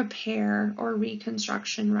ACL repair or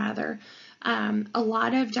reconstruction rather. A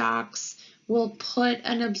lot of docs will put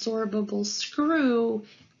an absorbable screw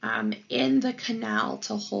in the canal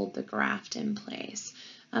to hold the graft in place.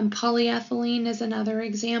 Polyethylene is another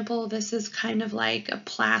example. This is kind of like a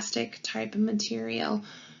plastic type of material.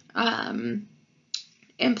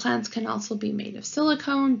 Implants can also be made of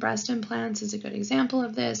silicone. Breast implants is a good example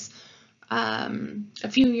of this. A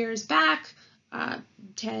few years back,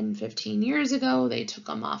 10, 15 years ago, they took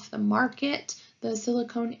them off the market, the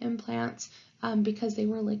silicone implants, because they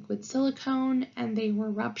were liquid silicone and they were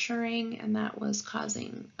rupturing, and that was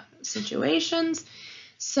causing situations.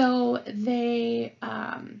 So they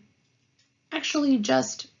actually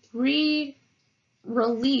just re-released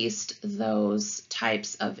those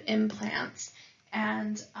types of implants,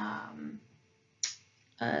 and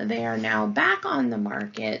they are now back on the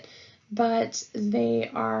market, but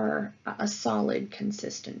they are a solid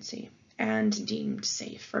consistency and deemed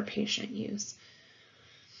safe for patient use.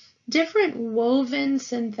 Different woven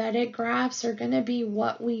synthetic grafts are going to be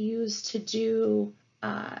what we use to do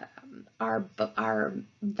our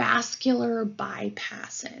vascular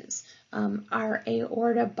bypasses, our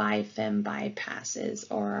aorta bifem bypasses,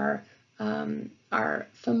 or our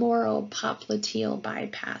femoral popliteal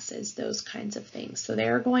bypasses, those kinds of things. So they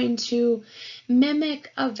are going to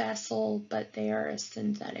mimic a vessel, but they are a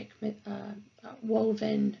synthetic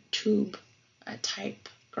woven tube type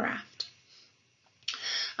graft.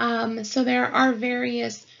 So there are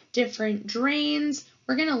various different drains.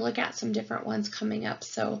 We're going to look at some different ones coming up.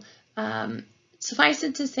 So suffice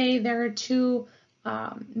it to say, there are two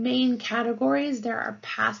main categories. There are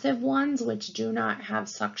passive ones, which do not have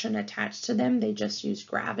suction attached to them. They just use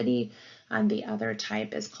gravity. And the other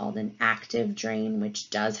type is called an active drain, which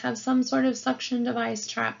does have some sort of suction device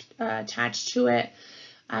attached to it.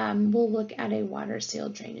 We'll look at a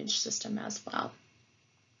water-sealed drainage system as well.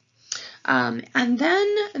 And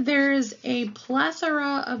then there's a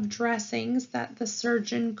plethora of dressings that the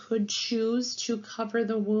surgeon could choose to cover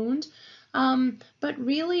the wound. But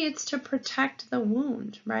really it's to protect the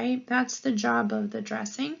wound, right? That's the job of the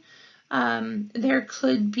dressing. There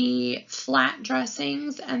could be flat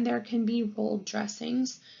dressings and there can be rolled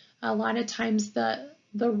dressings. A lot of times the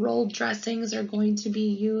rolled dressings are going to be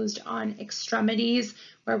used on extremities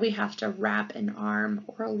where we have to wrap an arm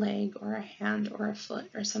or a leg or a hand or a foot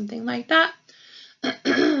or something like that.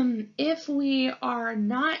 If we are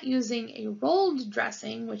not using a rolled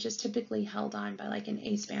dressing, which is typically held on by like an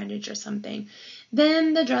ACE bandage or something,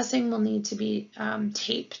 then the dressing will need to be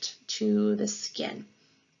taped to the skin.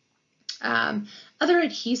 Other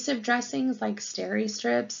adhesive dressings like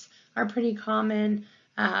Steri-Strips are pretty common,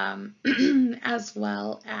 as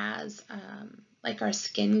well as like our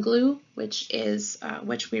skin glue, which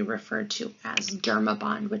we refer to as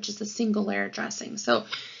Dermabond, which is a single layer dressing. So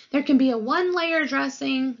there can be a 1-layer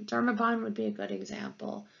dressing, Dermabond would be a good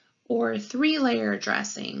example, or 3-layer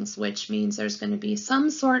dressings, which means there's going to be some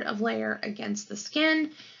sort of layer against the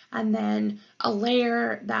skin, and then a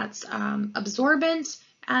layer that's absorbent,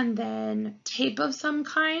 and then tape of some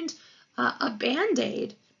kind. A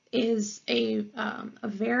Band-Aid is a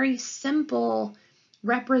very simple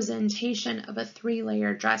representation of a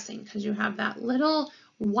 3-layer dressing, because you have that little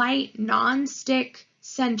white non-stick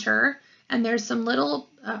center, and there's some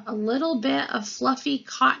a little bit of fluffy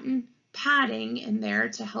cotton padding in there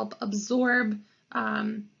to help absorb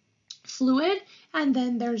fluid, and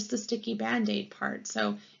then there's the sticky Band-Aid part.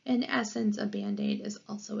 So in essence, a Band-Aid is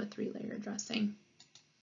also a 3-layer dressing.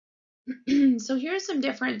 So here's some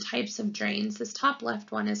different types of drains. This top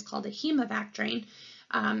left one is called a Hemovac drain.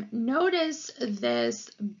 Notice this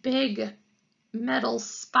big metal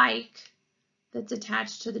spike that's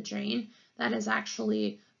attached to the drain that is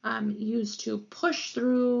actually used to push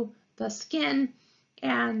through the skin.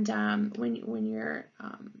 And when you're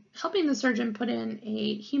helping the surgeon put in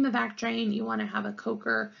a Hemovac drain, you want to have a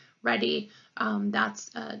coker ready.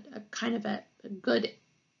 That's a kind of a good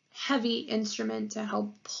heavy instrument to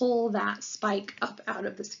help pull that spike up out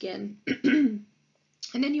of the skin. And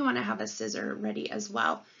then you want to have a scissor ready as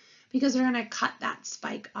well, because they're going to cut that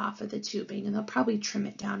spike off of the tubing, and they'll probably trim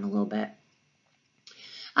it down a little bit.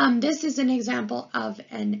 This is an example of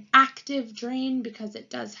an active drain because it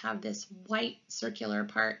does have this white circular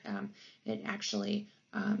part. It actually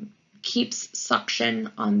keeps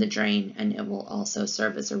suction on the drain, and it will also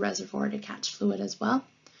serve as a reservoir to catch fluid as well.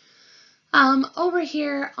 Over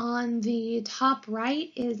here on the top right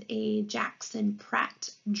is a Jackson Pratt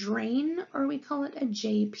drain, or we call it a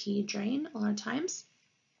JP drain a lot of times.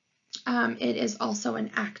 It is also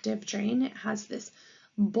an active drain. It has this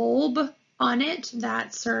bulb on it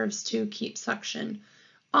that serves to keep suction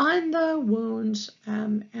on the wound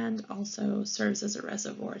and also serves as a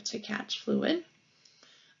reservoir to catch fluid.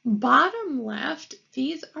 Bottom left,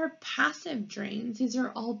 these are passive drains. These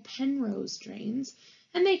are all Penrose drains,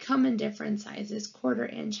 and they come in different sizes,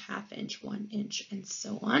 1/4 inch, 1/2 inch, 1 inch, and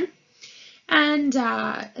so on. And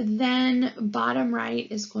then bottom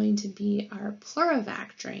right is going to be our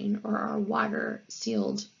Pleurovac drain, or our water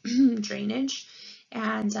sealed drainage.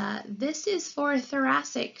 And this is for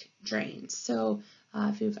thoracic drains. So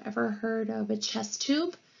if you've ever heard of a chest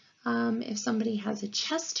tube, if somebody has a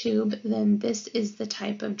chest tube, then this is the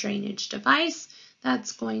type of drainage device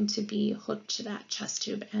that's going to be hooked to that chest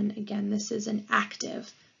tube. And again, this is an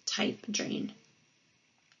active type drain.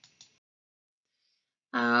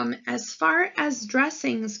 As far as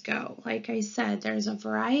dressings go, like I said, there's a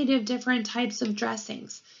variety of different types of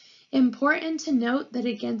dressings. Important to note that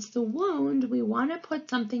against the wound, we want to put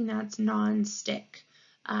something that's non-stick,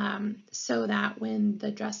 so that when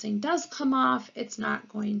the dressing does come off, it's not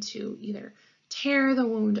going to either tear the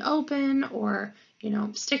wound open or,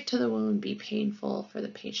 stick to the wound, be painful for the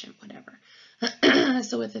patient, whatever.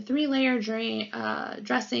 So with a 3-layer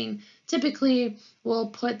dressing, typically we'll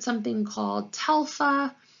put something called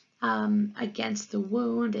Telfa against the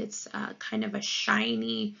wound. It's kind of a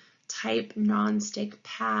shiny type non-stick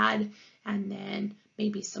pad, and then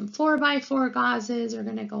maybe some 4x4 gauzes are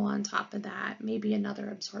going to go on top of that, maybe another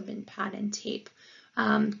absorbent pad and tape.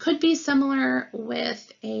 Could be similar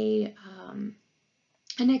with an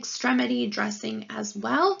extremity dressing as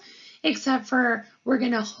well, except for we're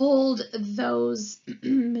going to hold those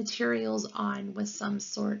materials on with some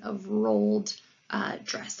sort of rolled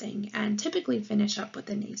dressing and typically finish up with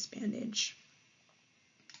an ace bandage.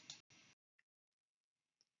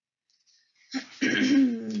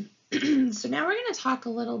 So now we're going to talk a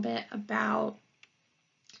little bit about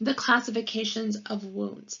the classifications of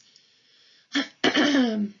wounds.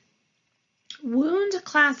 Wound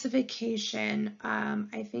classification,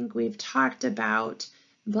 I think we've talked about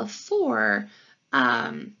before.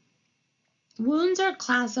 Wounds are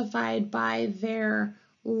classified by their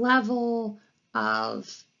level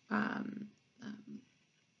of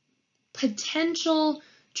potential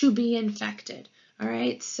to be infected. All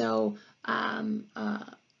right, so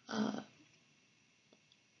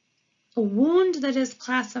a wound that is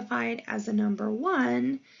classified as a number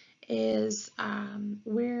 1 is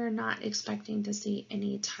we're not expecting to see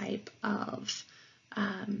any type of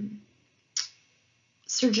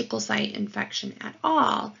surgical site infection at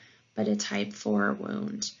all, but a type 4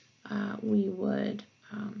 wound, we would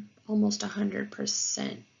almost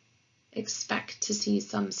 100% expect to see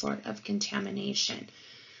some sort of contamination.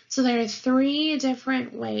 So there are 3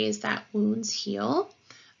 different ways that wounds heal.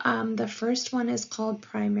 The first one is called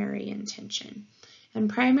primary intention. And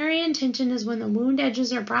primary intention is when the wound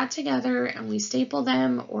edges are brought together and we staple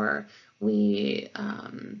them or we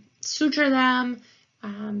suture them,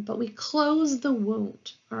 but we close the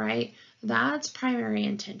wound, all right? That's primary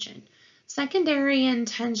intention. Secondary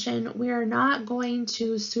intention, we are not going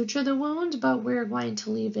to suture the wound, but we're going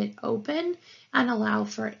to leave it open and allow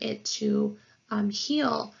for it to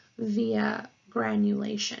heal via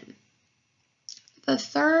granulation. The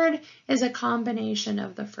third is a combination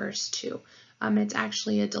of the first 2. It's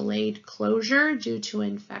actually a delayed closure due to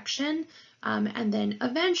infection, and then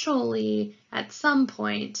eventually, at some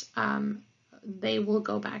point, they will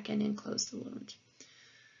go back in and close the wound.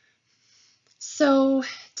 So,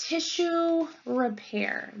 tissue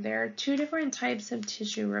repair. There are 2 different types of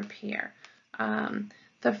tissue repair.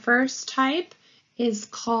 The first type is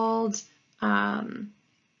called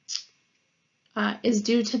is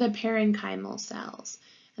due to the parenchymal cells.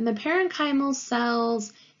 And the parenchymal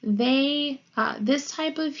cells, this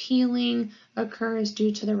type of healing occurs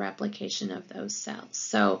due to the replication of those cells.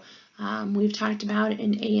 So we've talked about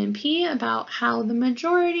in A&P about how the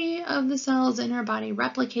majority of the cells in our body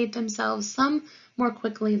replicate themselves, some more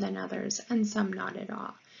quickly than others, and some not at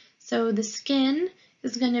all. So the skin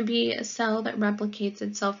is going to be a cell that replicates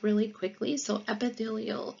itself really quickly. So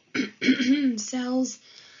epithelial cells,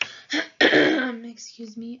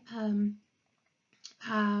 excuse me,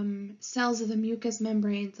 cells of the mucous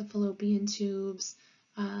membranes, the fallopian tubes,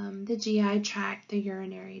 the GI tract, the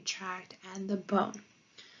urinary tract, and the bone.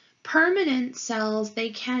 Permanent cells, they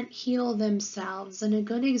can't heal themselves, and a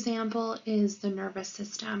good example is the nervous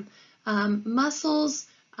system. Muscles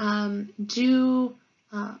do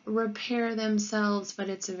repair themselves, but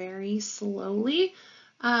it's very slowly.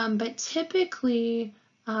 But typically,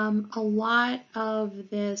 a lot of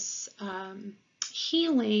this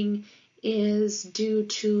healing is due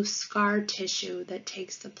to scar tissue that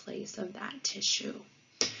takes the place of that tissue.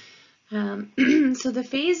 So the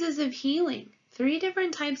phases of healing, three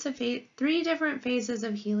different phases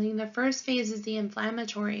of healing. The first phase is the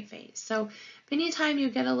inflammatory phase. So if anytime you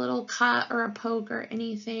get a little cut or a poke or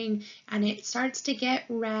anything and it starts to get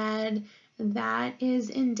red, that is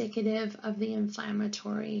indicative of the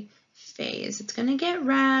inflammatory phase. It's going to get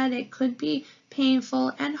red, it could be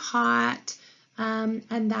painful and hot,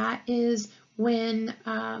 and that is when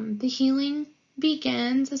the healing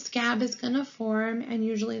begins. A scab is going to form, and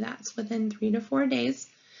usually that's within 3 to 4 days.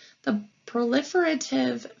 The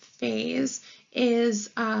proliferative phase is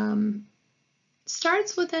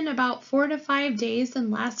starts within about 4 to 5 days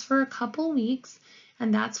and lasts for a couple weeks,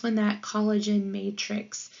 and that's when that collagen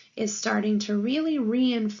matrix is starting to really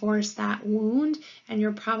reinforce that wound, and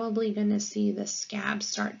you're probably going to see the scab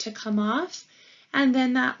start to come off. And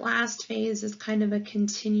then that last phase is kind of a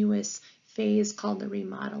continuous phase called the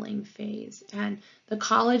remodeling phase, and the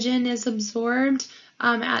collagen is absorbed.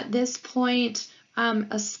 At this point,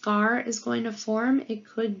 a scar is going to form. It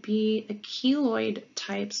could be a keloid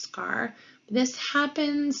type scar. This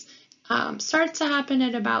happens, starts to happen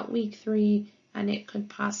at about week 3, and it could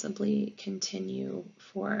possibly continue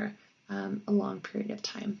for a long period of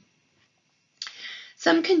time.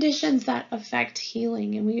 Some conditions that affect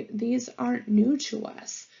healing, and these aren't new to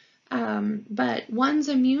us, but one's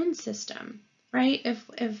immune system, right?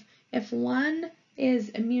 If one is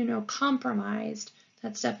immunocompromised,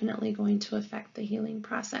 that's definitely going to affect the healing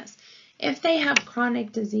process. If they have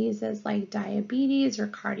chronic diseases like diabetes or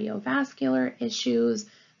cardiovascular issues,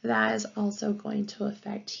 that is also going to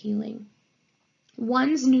affect healing.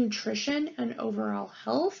 One's nutrition and overall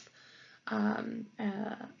health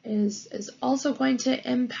is also going to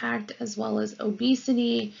impact, as well as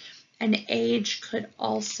obesity, and age could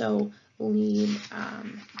also lead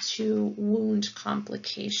to wound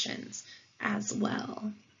complications as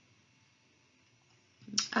well.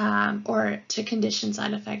 Or to conditions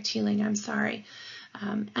that affect healing, I'm sorry.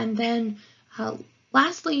 And then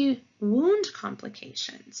lastly, wound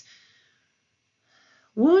complications.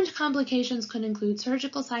 Wound complications could include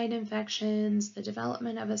surgical site infections, the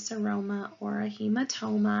development of a seroma or a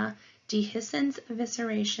hematoma, dehiscence,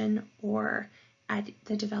 evisceration, or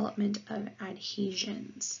the development of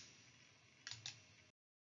adhesions.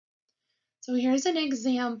 So here's an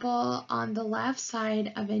example on the left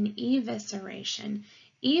side of an evisceration.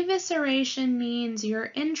 Evisceration means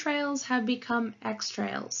your entrails have become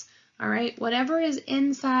extrails. All right, whatever is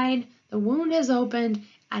inside, the wound has opened,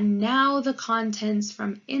 and now the contents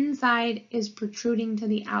from inside is protruding to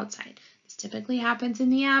the outside. This typically happens in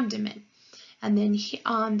the abdomen. And then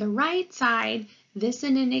on the right side, this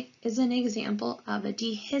is an example of a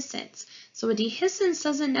dehiscence. So a dehiscence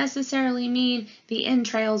doesn't necessarily mean the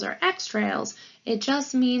entrails or extrails. It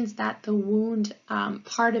just means that the wound,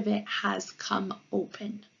 part of it has come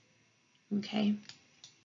open. Okay.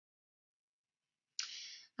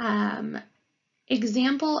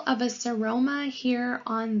 Example of a seroma here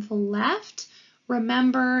on the left.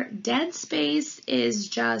 Remember, dead space is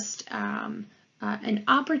just an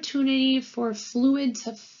opportunity for fluid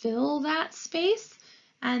to fill that space,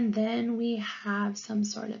 and then we have some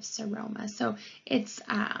sort of seroma. So it's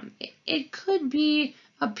it could be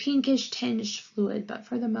a pinkish tinged fluid, but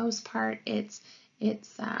for the most part, it's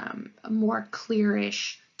a more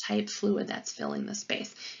clearish type fluid that's filling the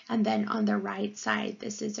space. And then on the right side,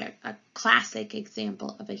 this is a classic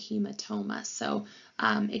example of a hematoma. So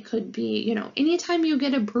it could be, you know, anytime you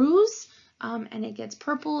get a bruise and it gets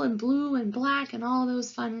purple and blue and black and all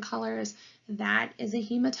those fun colors, that is a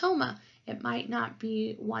hematoma. It might not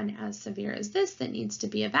be one as severe as this that needs to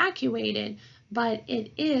be evacuated, but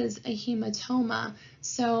it is a hematoma.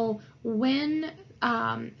 So when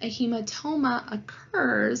a hematoma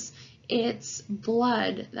occurs, it's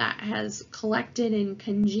blood that has collected and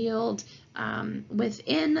congealed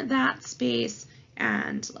within that space,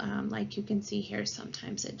 and like you can see here,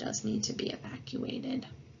 sometimes it does need to be evacuated.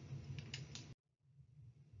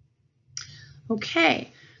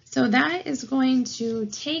 Okay, so that is going to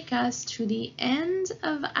take us to the end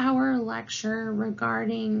of our lecture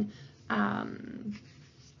regarding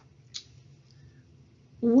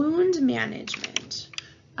wound management.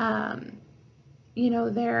 You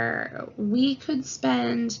know, we could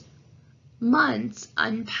spend months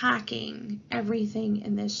unpacking everything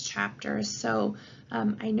in this chapter. So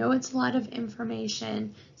I know it's a lot of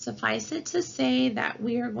information. Suffice it to say that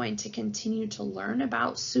we are going to continue to learn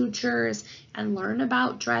about sutures and learn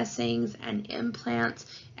about dressings and implants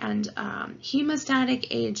and hemostatic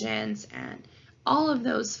agents and all of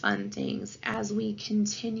those fun things as we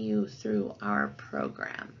continue through our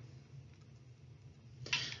program.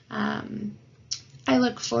 I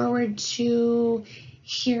look forward to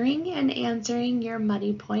hearing and answering your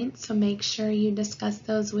muddy points, so make sure you discuss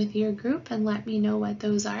those with your group and let me know what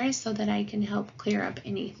those are so that I can help clear up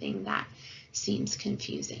anything that seems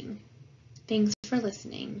confusing. Thanks for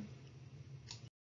listening.